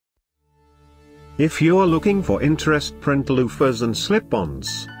If you're looking for InterestPrint loafers and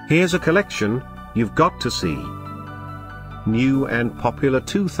slip-ons, here's a collection you've got to see. New and popular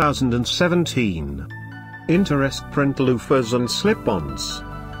 2017 InterestPrint loafers and slip-ons.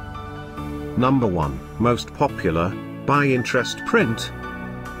 Number 1, most popular, by InterestPrint.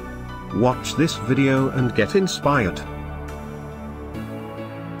 Watch this video and get inspired.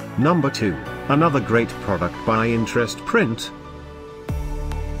 Number 2, another great product by InterestPrint.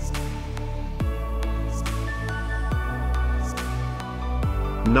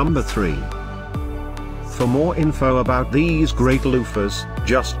 Number 3. For more info about these great loafers,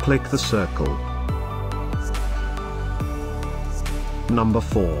 just click the circle. Number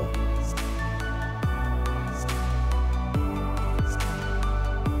 4.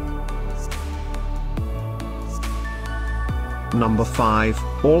 Number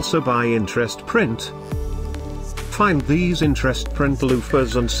 5, also by InterestPrint. Find these InterestPrint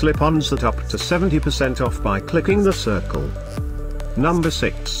loafers and slip-ons at up to 70% off by clicking the circle. Number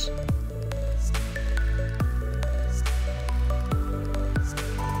 6.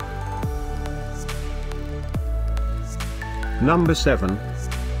 Number 7.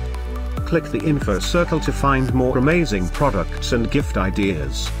 Click the info circle to find more amazing products and gift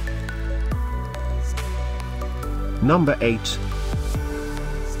ideas. Number 8.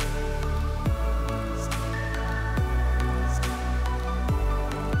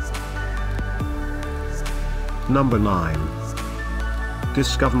 Number 9.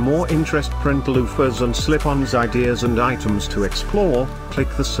 Discover more InterestPrint loafers and slip-ons ideas and items to explore, click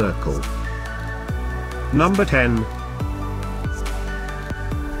the circle. Number 10.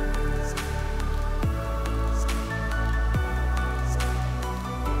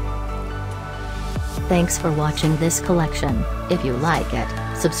 Thanks for watching this collection. If you like it,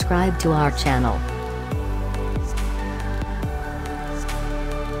 subscribe to our channel.